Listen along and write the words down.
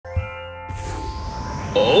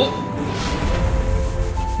Oh!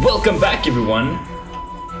 Welcome back, everyone.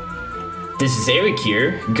 This is Eric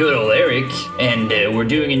here, good old Eric, and we're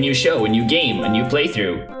doing a new show, a new game, a new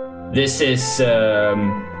playthrough. This is,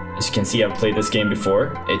 as you can see, I've played this game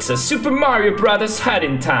before. It's a Super Mario Brothers Hat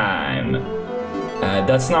in Time.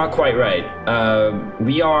 That's not quite right.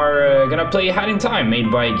 We are gonna play Hat in Time,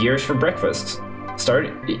 made by Gears for Breakfast. Start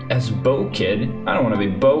as Bow Kid. I don't want to be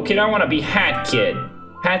Bow Kid, I want to be Hat Kid.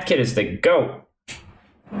 Hat Kid is the GOAT.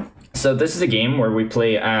 So this is a game where we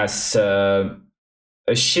play as a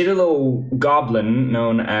shitty little goblin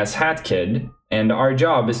known as Hat Kid, and our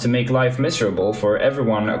job is to make life miserable for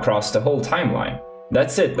everyone across the whole timeline.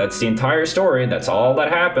 That's it, that's the entire story, that's all that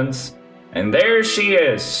happens. And there she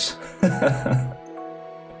is! I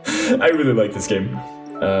really like this game.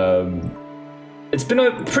 It's been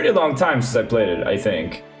a pretty long time since I played it, I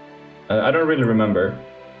think. I don't really remember.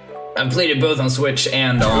 I've played it both on Switch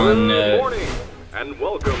and on... Good morning, and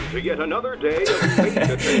welcome to yet another day of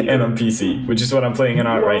and on PC, which is what I'm playing it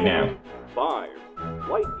on right now. 5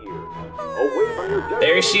 light years away from your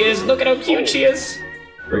There she is, look at how cute she is!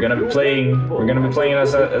 We're gonna be playing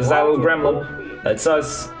as that little gremlin. That's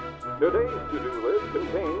us. Today's to-do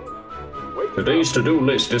list Today's to-do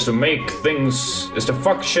list is to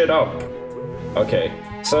fuck shit up. Okay,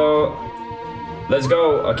 so let's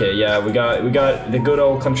go. Okay, yeah, we got the good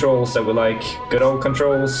old controls that we like. Good old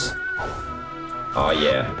controls. Oh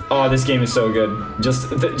yeah. Oh, this game is so good.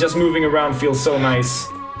 Just moving around feels so nice.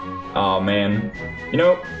 Oh man. You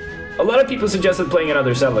know, a lot of people suggested playing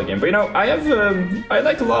another Zelda game, but you know, I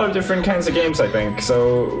like a lot of different kinds of games, I think.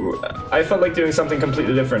 So I felt like doing something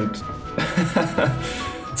completely different.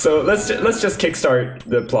 So let's just kickstart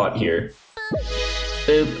the plot here.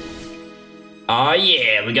 Oh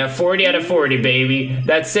yeah, we got 40 out of 40, baby.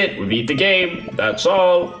 That's it, we beat the game. That's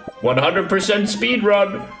all. 100% speed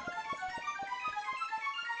run.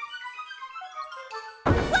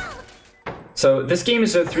 So this game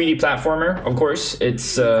is a 3D platformer, of course.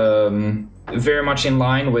 It's very much in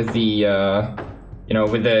line with the, you know,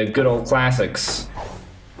 with the good old classics.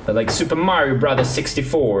 Like Super Mario Brothers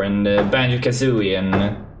 64 and Banjo-Kazooie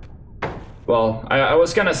and... Well, I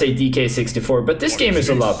was gonna say DK64, but this game is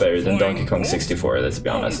a lot better than Donkey Kong 64, let's be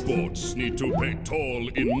honest. Need to pay toll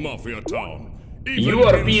in Mafia Town. You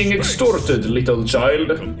are being extorted, little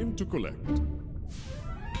child. Come in to collect.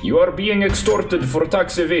 You are being extorted for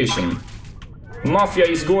tax evasion. Mafia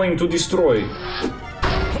is going to destroy.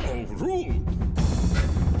 How rude!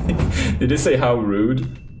 Did it say how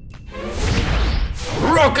rude?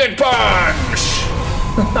 Rocket punch!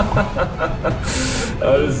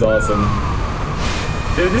 Oh, this is awesome.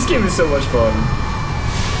 Dude, this game is so much fun.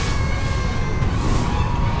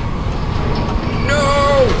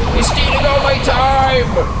 No! He's stealing all my time!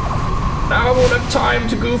 Now I won't have time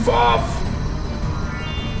to goof off.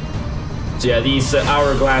 So yeah, these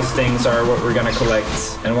hourglass things are what we're gonna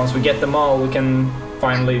collect. And once we get them all, we can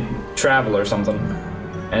finally travel or something.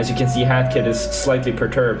 As you can see, Hat Kid is slightly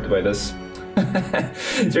perturbed by this.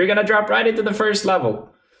 So you're gonna drop right into the first level.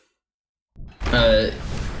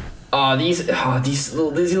 These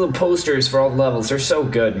little posters for all the levels, they're so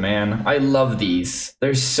good, man. I love these.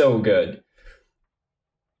 They're so good.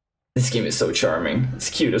 This game is so charming. It's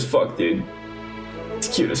cute as fuck, dude. It's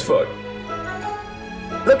cute as fuck.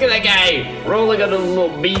 Look at that guy rolling on the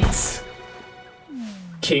little beats.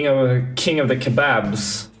 King of the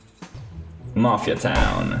kebabs. Mafia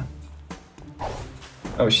Town.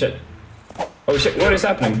 Oh shit. Oh shit, what is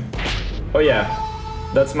happening? Oh yeah,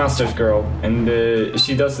 that's Master's girl, and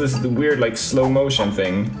she does this weird like slow motion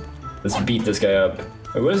thing. Let's beat this guy up.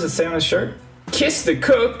 Wait, what does it say on his shirt? Kiss the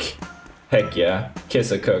cook? Heck yeah,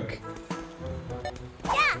 kiss a cook.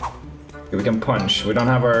 Okay, we can punch. We don't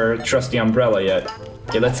have our trusty umbrella yet.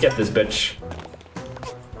 Okay, let's get this bitch.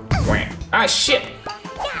 Wham. Ah shit!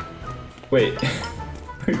 Wait,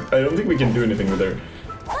 I don't think we can do anything with her.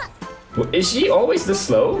 Well, is she always this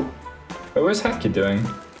slow? Wait, what's Hat Kid doing?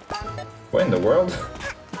 What in the world?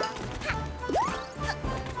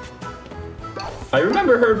 I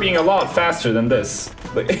remember her being a lot faster than this.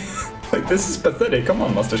 Like, like this is pathetic. Come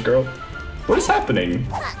on, Master's girl. What is happening?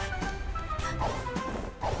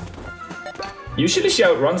 Usually she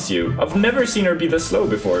outruns you. I've never seen her be this slow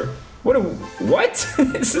before. What?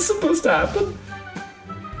 Is this supposed to happen?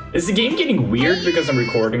 Is the game getting weird because I'm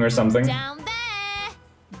recording or something? Down there.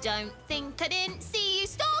 Don't think I didn't see you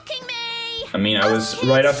stalking me. I mean, I was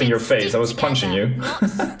right up in your face. I was punching you. Not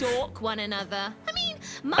stalk one another. I mean,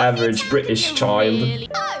 average British child. really...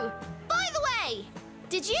 Oh, by the way,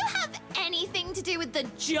 did you have anything to do with the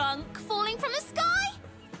junk falling from the sky?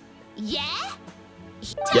 Yeah?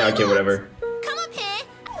 Yeah, okay, whatever. Come up here.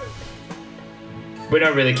 We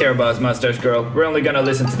don't really care about Mustache Girl. We're only gonna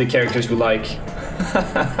listen to the characters we like.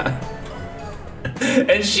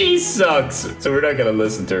 And she sucks, so we're not gonna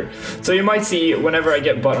listen to her. So you might see whenever I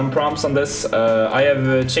get button prompts on this, I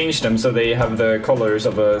have changed them so they have the colors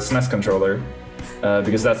of a SNES controller,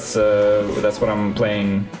 because that's what I'm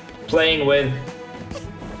playing with.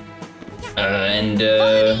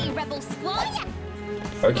 Rebel Squad.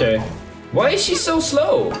 Okay. Why is she so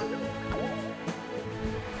slow?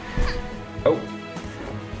 Oh.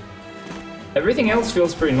 Everything else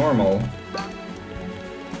feels pretty normal.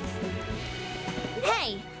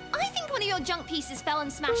 Hey, I think one of your junk pieces fell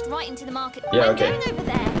and smashed right into the market. Yeah, I'm okay. going over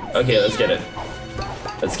there. Okay, let's get it.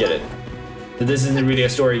 Let's get it. So this isn't really a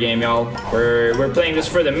story game, y'all. We're playing this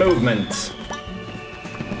for the movement.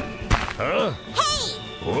 Huh?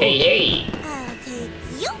 Hey, hey! I'll take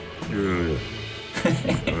you.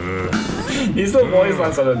 These little voice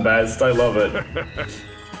lines are the best. I love it.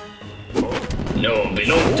 No,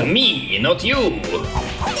 belong to me, not you.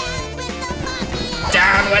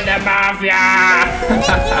 Down with the mafia!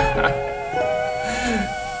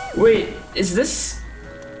 Wait, is this?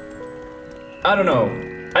 I don't know.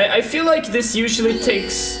 I feel like this usually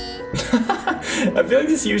takes. I feel like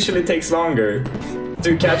this usually takes longer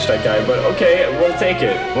to catch that guy, but okay, we'll take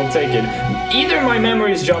it. We'll take it. Either my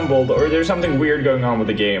memory is jumbled or there's something weird going on with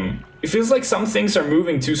the game. It feels like some things are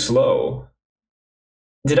moving too slow.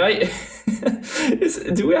 Did I...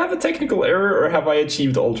 do we have a technical error or have I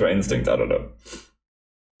achieved Ultra Instinct? I don't know.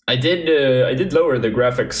 I did lower the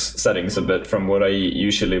graphics settings a bit from what I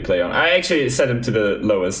usually play on. I actually set them to the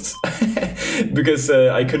lowest because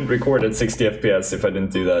I couldn't record at 60 FPS if I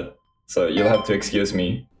didn't do that. So you'll have to excuse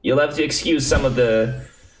me. You'll have to excuse some of the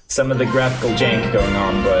graphical jank going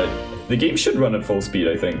on, but the game should run at full speed,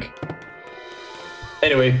 I think.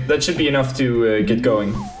 Anyway, that should be enough to get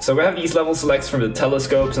going. So we have these level selects from the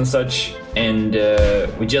telescopes and such, and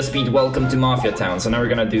we just beat Welcome to Mafia Town, so now we're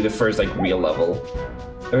gonna do the first like real level.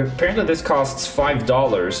 Apparently this costs $5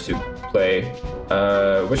 to play.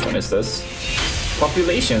 Which one is this?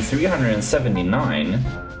 Population 379.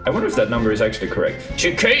 I wonder if that number is actually correct.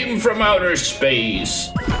 She came from outer space.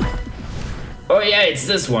 Oh yeah, it's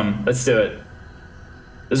this one. Let's do it.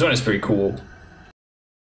 This one is pretty cool.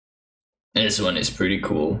 This one is pretty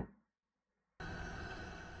cool.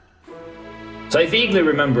 So I vaguely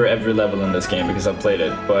remember every level in this game because I've played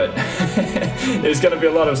it, but there's gonna be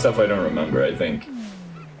a lot of stuff I don't remember, I think.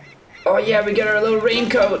 Oh yeah, we got our little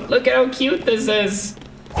raincoat. Look at how cute this is.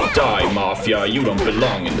 Die, Mafia, you don't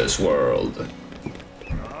belong in this world.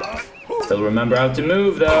 Still remember how to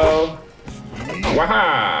move though.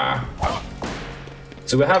 Waha!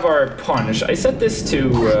 So we have our punch. I set this to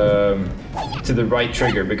the right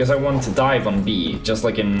trigger because I want to dive on B, just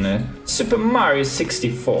like in Super Mario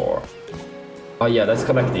 64. Oh yeah, let's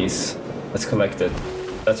collect these. Let's collect it.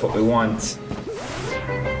 That's what we want.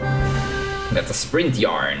 That's a sprint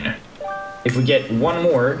yarn. If we get one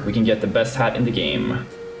more, we can get the best hat in the game.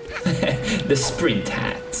 The sprint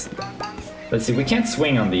hat. Let's see, we can't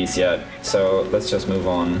swing on these yet, so let's just move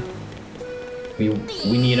on. We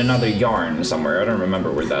need another yarn somewhere. I don't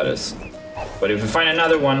remember where that is. But if we find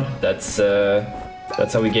another one, that's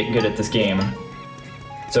how we get good at this game.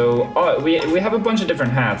 So we have a bunch of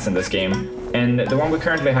different hats in this game, and the one we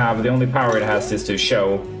currently have, the only power it has is to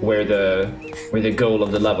show where the goal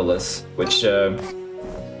of the level is, which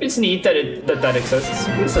it's neat that that exists.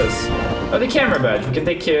 What is this? Oh, the camera badge. We can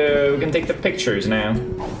take the pictures now.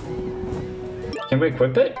 Can we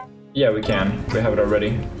equip it? Yeah, we can. We have it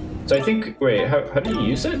already. So I think, wait, how do you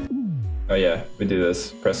use it? Oh yeah, we do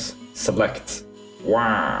this. Press select.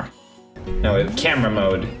 Wow. Now we have camera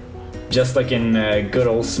mode. Just like in good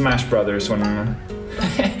old Smash Brothers when...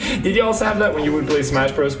 Did you also have that when you would play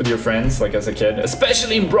Smash Bros with your friends, like as a kid?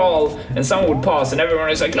 Especially in Brawl, and someone would pause and everyone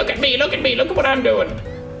is like, look at me, look at what I'm doing.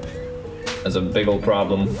 That's a big old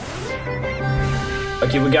problem.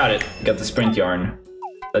 Okay, we got it. We got the sprint yarn.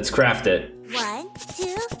 Let's craft it. 1,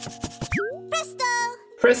 2, presto!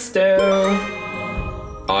 Presto!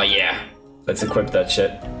 Oh yeah. Let's equip that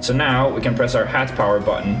shit. So now we can press our hat power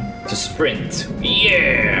button to sprint.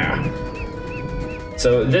 Yeah!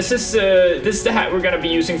 So this is the hat we're gonna be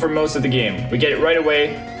using for most of the game. We get it right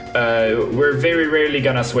away. We're very rarely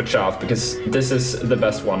gonna switch off because this is the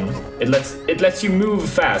best one. It lets you move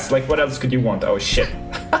fast. Like what else could you want? Oh shit.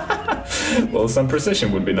 Well, some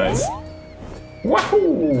precision would be nice.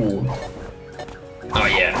 Wahoo! Oh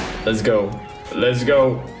yeah, let's go. Let's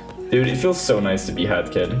go. Dude, it feels so nice to be Hat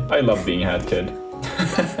Kid. I love being Hat Kid.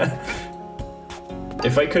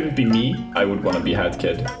 If I couldn't be me, I would want to be Hat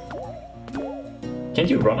Kid. Can't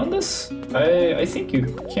you run on this? I think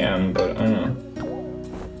you can, but I don't know.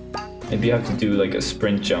 Maybe you have to do like a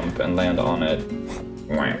sprint jump and land on it.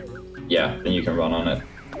 Yeah, then you can run on it.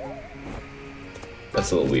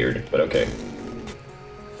 That's a little weird, but okay.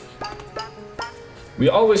 We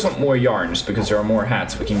always want more yarns because there are more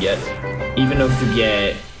hats we can get. Even if we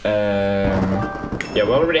get, yeah,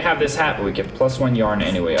 we already have this hat, but we get +1 yarn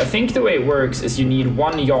anyway. I think the way it works is you need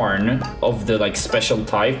 1 yarn of the like special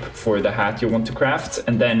type for the hat you want to craft,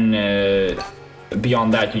 and then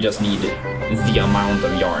beyond that you just need the amount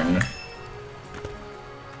of yarn.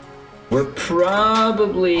 We're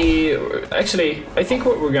probably, actually, I think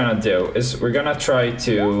what we're gonna do is we're gonna try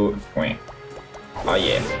to, wait. Oh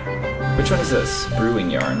yeah. Which one is this?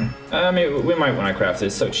 Brewing yarn. I mean, we might want to craft it,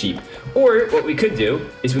 it's so cheap. Or what we could do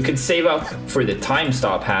is we could save up for the time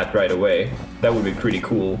stop hat right away. That would be pretty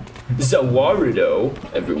cool. Zawarudo,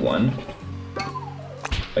 everyone.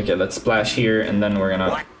 Okay, let's splash here and then we're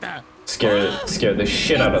gonna scare the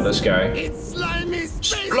shit out of this guy. It's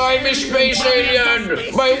Slimy space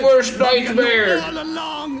alien! My worst nightmare! all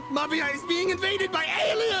along. Mafia is being invaded by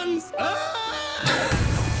aliens.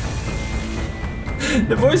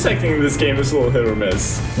 The voice acting in this game is a little hit or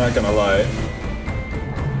miss, not gonna lie.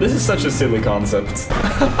 This is such a silly concept.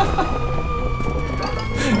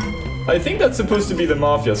 I think that's supposed to be the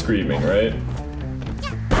Mafia screaming, right?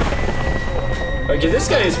 Okay, this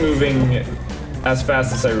guy is moving as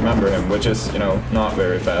fast as I remember him, which is, you know, not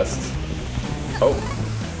very fast. Oh.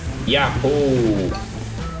 Yeah, oh.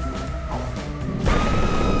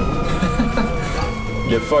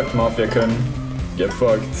 Get fucked, Mafia-kun. Get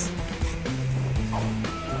fucked.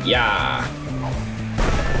 Yeah.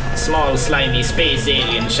 Small slimy space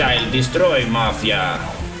alien child destroy Mafia.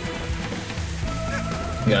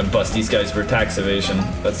 I'm gonna bust these guys for tax evasion.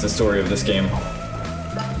 That's the story of this game.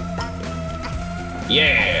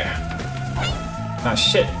 Yeah. Ah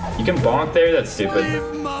shit. You can bonk there? That's stupid.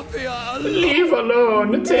 Leave Mafia alone. Leave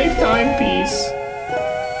alone. Take timepiece.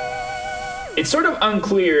 It's sort of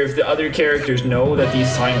unclear if the other characters know that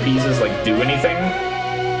these timepieces like do anything.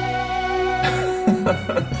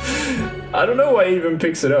 I don't know why he even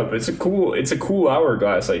picks it up. It's a cool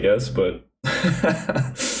hourglass, I guess, but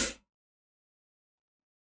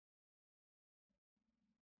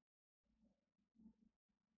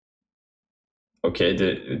okay,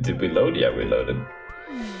 did we load? Yeah, we loaded.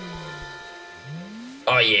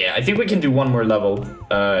 Oh yeah, I think we can do one more level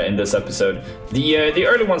in this episode. The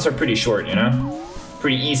early ones are pretty short, you know?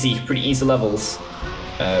 Pretty easy levels.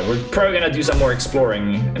 We're probably gonna do some more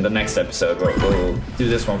exploring in the next episode, but we'll do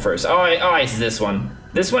this one first. Oh, it's this one.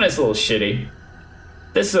 This one is a little shitty.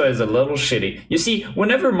 This one is a little shitty. You see,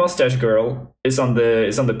 whenever Mustache Girl is on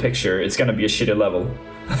the picture, it's gonna be a shitty level.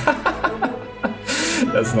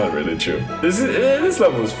 That's not really true. This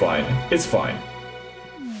level is fine. It's fine.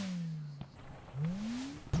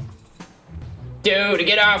 Dude,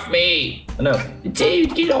 get off me! No,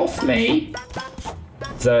 dude, get off me!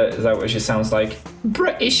 Is that what she sounds like?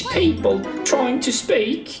 British people trying to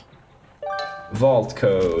speak. Vault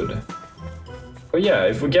code. Oh yeah,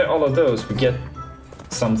 if we get all of those, we get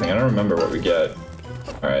something. I don't remember what we get.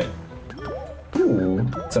 All right. Ooh,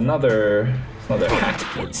 it's another hat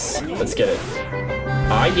piece. Let's get it.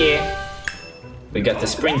 Ah yeah. We got the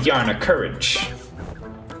sprint yarn of courage.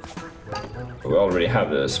 We already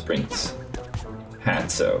have the sprint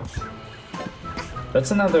hat, so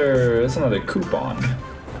that's another coupon.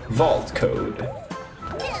 Vault code.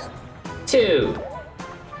 2.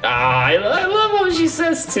 Ah, I love when she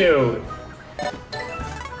says 2.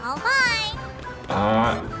 All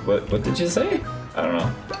mine. What did you say? I don't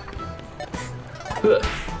know. Ugh.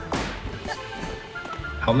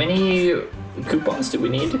 How many coupons do we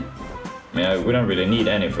need? I mean, we don't really need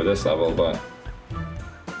any for this level, but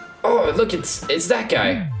oh, look, it's that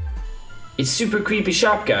guy. It's super creepy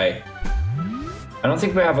shop guy. I don't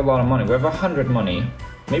think we have a lot of money. We have 100 money.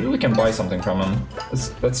 Maybe we can buy something from him.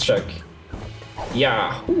 Let's check.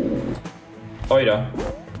 Yeah. Ooh. Oida.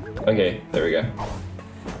 Okay, there we go.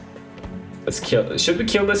 Let's kill. Should we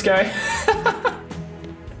kill this guy?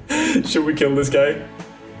 Should we kill this guy?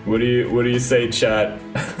 What do you say, chat?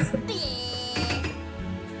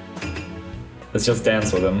 Let's just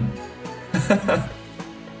dance with him.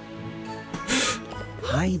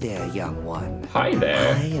 Hi there, young one. Hi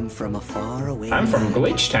there. I am from a far away I'm from land.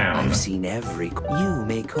 Glitch Town. I've seen every... You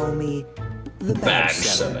may call me the Badge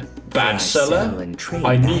seller. Badge I sell seller? and trade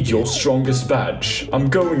I need your badges. strongest badge. I'm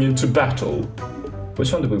going into battle.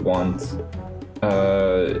 Which one do we want?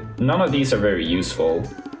 None of these are very useful.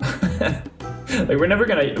 Like, we're never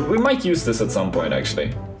gonna... We might use this at some point,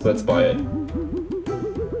 actually. So let's buy it.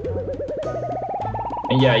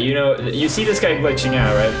 And yeah, you know, you see this guy glitching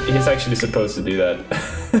out, right? He's actually supposed to do that.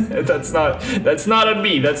 That's not on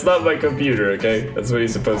me. That's not my computer, okay? That's what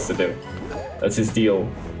he's supposed to do. That's his deal.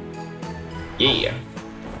 Yeah.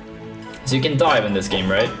 So you can dive in this game,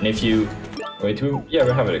 right? And if you... Wait, yeah,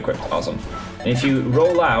 we have it equipped. Awesome. And if you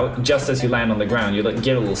roll out just as you land on the ground, you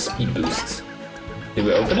get a little speed boost. Did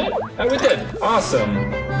we open it? Oh, we did.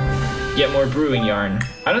 Awesome. Get more brewing yarn.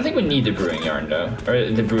 I don't think we need the brewing yarn, though.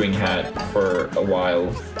 Or the brewing hat for a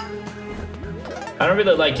while. I don't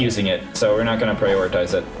really like using it, so we're not gonna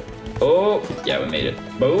prioritize it. Oh, yeah, we made it.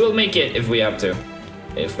 But we'll make it if we have to.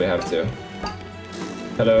 If we have to.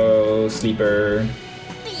 Hello, sleeper.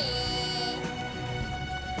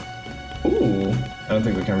 Ooh, I don't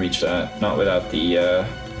think we can reach that. Not without the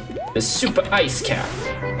super ice cap.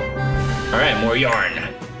 All right, more yarn.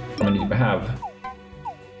 How many do we have?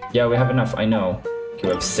 Yeah, we have enough, I know. Okay, we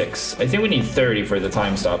have 6. I think we need 30 for the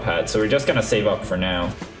time stop hat, so we're just gonna save up for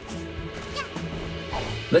now.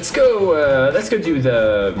 Let's go do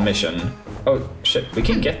the mission. Oh, shit, we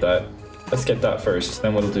can get that. Let's get that first,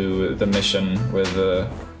 then we'll do the mission with the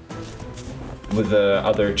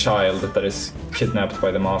other child that is kidnapped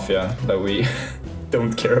by the mafia that we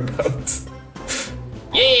don't care about.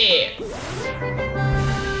 Yeah!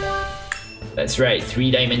 That's right,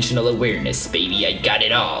 3-dimensional awareness, baby. I got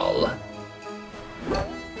it all.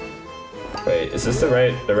 Wait, is this the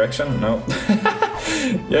right direction? No.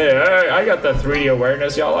 Yeah, I got that 3D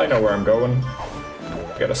awareness, y'all. I know where I'm going.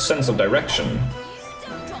 I got a sense of direction.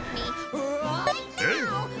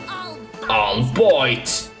 I'll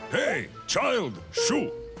bite. Hey, child,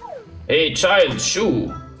 shoe. Hey, child,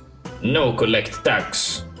 shoe. No collect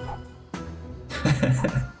tax.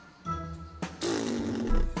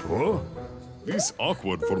 Oh, this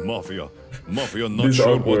awkward for Mafia. Mafia not This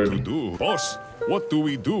sure awkward. what to do. Boss, what do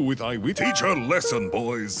we do with Eyewitness? Teach her lesson,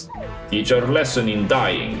 boys. Teach her lesson in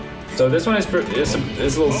dying. So this one is a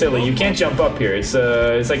little silly. You can't jump up here. It's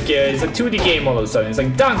like it's a 2D game all of a sudden. It's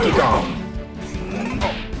like Donkey Kong.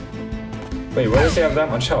 Wait, why does he have that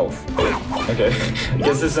much health? Okay, I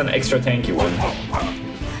guess this is an extra tanky one.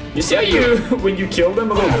 You see how when you kill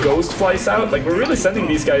them, a little ghost flies out? Like, we're really sending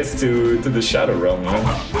these guys to the Shadow Realm, you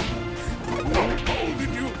know?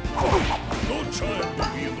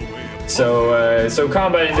 So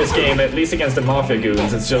combat in this game, at least against the Mafia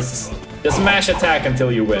goons, it's just mash attack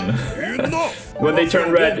until you win. When they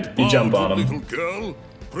turn red, you jump on them. Little girl,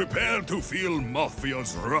 prepare to feel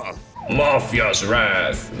Mafia's wrath. Mafia's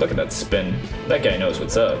wrath. Look at that spin. That guy knows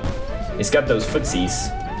what's up. He's got those footsies.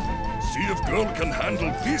 See if girl can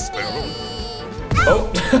handle this barrel.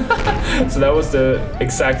 Oh! So that was the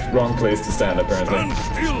exact wrong place to stand, apparently. Stand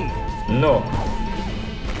still. No.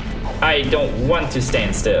 I don't want to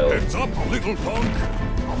stand still. Heads up, little punk.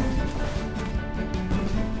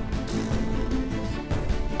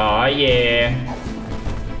 Aw, yeah.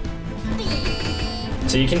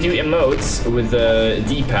 So you can do emotes with the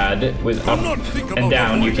D-pad, with up and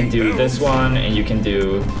down. You can do this one, and you can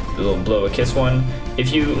do the little blow a kiss one.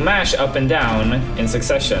 If you mash up and down in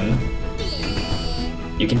succession,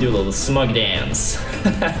 you can do a little smug dance.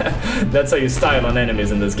 That's how you style on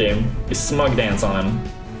enemies in this game. You smug dance on them.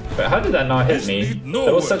 But how did that not hit me?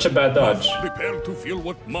 That was such a bad dodge. Prepare to feel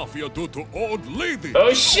what Mafia do to old lady.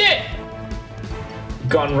 Oh shit!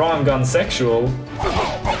 Gone wrong, gone sexual.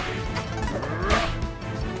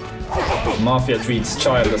 Mafia treats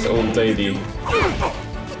child as old lady.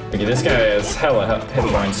 Okay, this guy has hella hit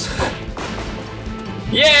points.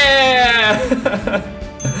 Yeah!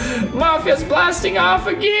 Mafia's blasting off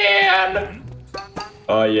again!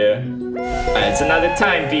 Oh yeah. It's another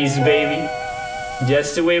timepiece, baby.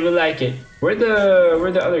 Just the way we like it. Where'd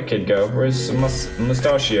the other kid go? Where's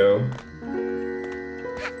Mustachio?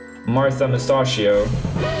 Martha Mustachio.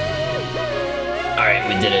 Alright,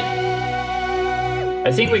 we did it.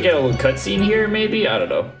 I think we get a little cutscene here, maybe? I don't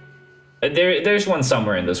know. There's one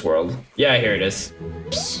somewhere in this world. Yeah, here it is.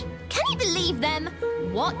 Psh, can you believe them?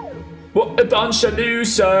 What? What a bunch of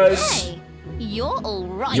losers! Hey, you're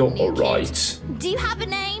alright. You're new alright. kid. Do you have a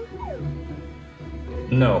name?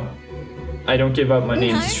 No. I don't give out my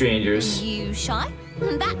name No? to strangers. You shy?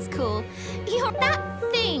 That's cool. You're that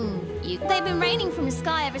thing. They've been raining from the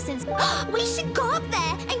sky ever since. We should go up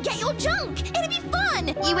there and get your junk. It'll be fun.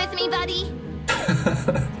 You with me, buddy?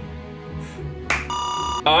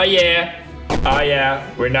 Oh yeah. Oh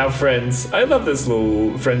yeah. We're now friends. I love this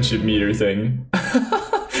little friendship meter thing.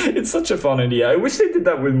 It's such a fun idea. I wish they did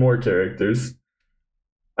that with more characters.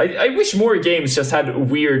 I wish more games just had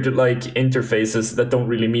weird, like, interfaces that don't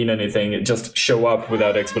really mean anything, just show up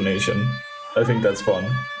without explanation. I think that's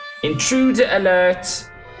fun. Intruder alert!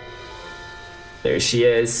 There she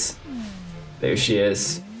is. There she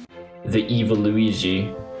is. The evil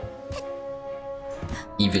Luigi.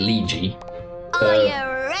 Eviligi. Are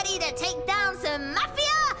you ready to take down some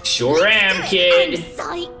mafia? Sure am, kid. I'm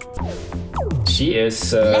psyched. She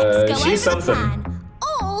is, Let's go she's over the something. plan.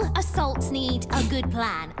 All assaults need a good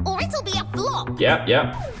plan, or it'll be a flop.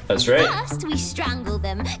 Yeah, that's right. First, we strangle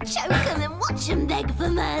them, choke them, and watch them beg for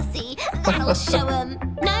mercy. That'll show them.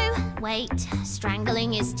 No, wait.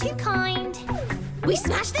 Strangling is too kind. We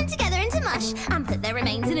smash them together into mush and put their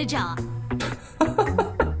remains in a jar.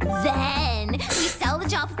 Then, we sell the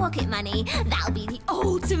jar for pocket money. That'll be the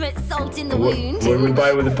ultimate salt in the wound. What do we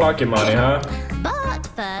buy with the pocket money, huh? But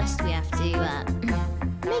first, we have to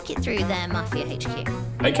make it through their Mafia HQ.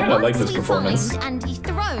 I kind of like this Once we performance. find and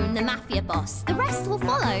dethrone the Mafia boss, the rest will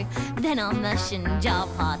follow. Then our mush and jar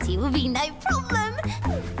party will be no problem.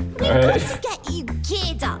 We've got Alright. to get you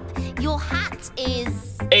geared up. Your hat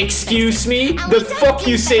is... Excuse me? And The we don't fuck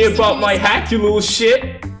do you say basic about in my this hat, you little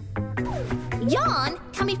shit? Yarn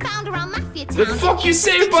can be found around Mafia Town. The fuck if you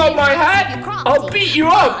say about my hat? if you're I'll crafty. beat you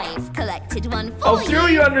up. I've collected one for I'll throw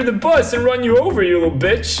you under the bus and run you over, you little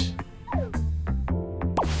bitch.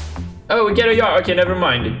 Oh, we get a yarn. Okay, never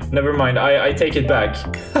mind. Never mind. I take it back.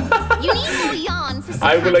 You need more yarn for some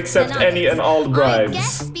I will hats accept than any others. and all bribes. I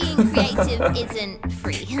guess being creative isn't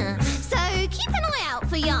free. So keep an eye out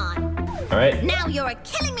for yarn. Alright. Now you're a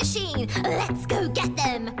killing machine. Let's go get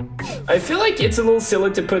them. I feel like it's a little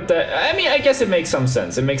silly to put that. I mean, I guess it makes some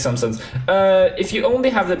sense. It makes some sense. If you only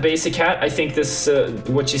have the basic hat, I think this,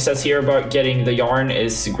 what she says here about getting the yarn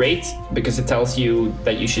is great because it tells you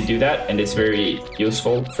that you should do that and it's very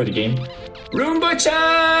useful for the game.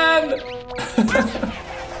 Roomba-chan!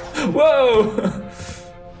 Whoa!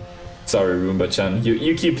 Sorry, Roomba-chan.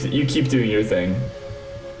 You keep doing your thing.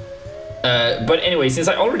 But anyway, since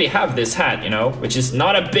I already have this hat, you know, which is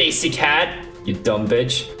not a basic hat, you dumb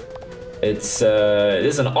bitch. It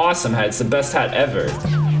is an awesome hat. It's the best hat ever.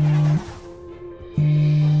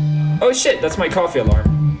 Oh shit, that's my coffee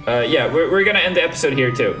alarm. Yeah, we're gonna end the episode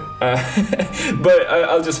here too. But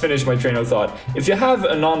I'll just finish my train of thought. If you have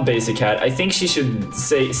a non-basic hat, I think she should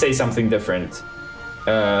say something different.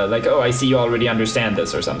 Like, oh, I see you already understand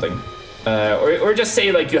this or something. Or just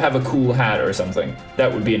say like you have a cool hat or something.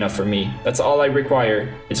 That would be enough for me. That's all I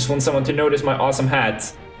require. I just want someone to notice my awesome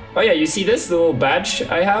hat. Oh yeah, you see this little badge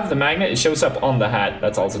I have, the magnet? It shows up on the hat.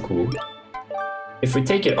 That's also cool. If we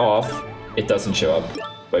take it off, it doesn't show up.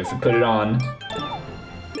 But if we put it on,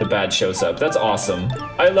 the badge shows up. That's awesome.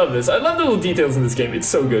 I love this. I love the little details in this game. It's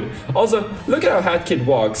so good. Also, look at how Hat Kid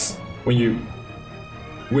walks when you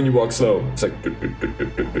walk slow. It's like,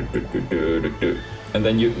 and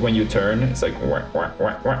then when you turn, it's like,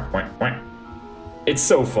 it's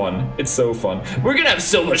so fun. It's so fun. We're gonna have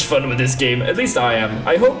so much fun with this game. At least I am.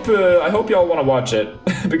 I hope y'all want to watch it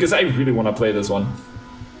because I really want to play this one.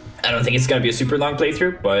 I don't think it's gonna be a super long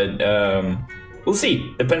playthrough, but we'll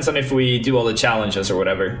see. Depends on if we do all the challenges or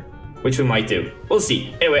whatever, which we might do. We'll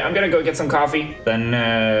see. Anyway, I'm gonna go get some coffee,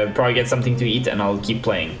 then probably get something to eat, and I'll keep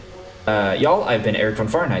playing. Y'all, I've been Eric from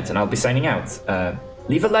Fahrenheit, and I'll be signing out.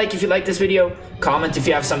 Leave a like if you like this video, comment if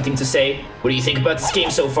you have something to say. What do you think about this game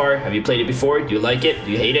so far? Have you played it before? Do you like it?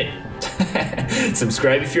 Do you hate it?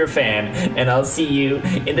 Subscribe if you're a fan, and I'll see you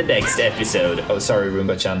in the next episode. Oh, sorry,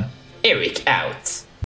 Roomba-chan. Eric out.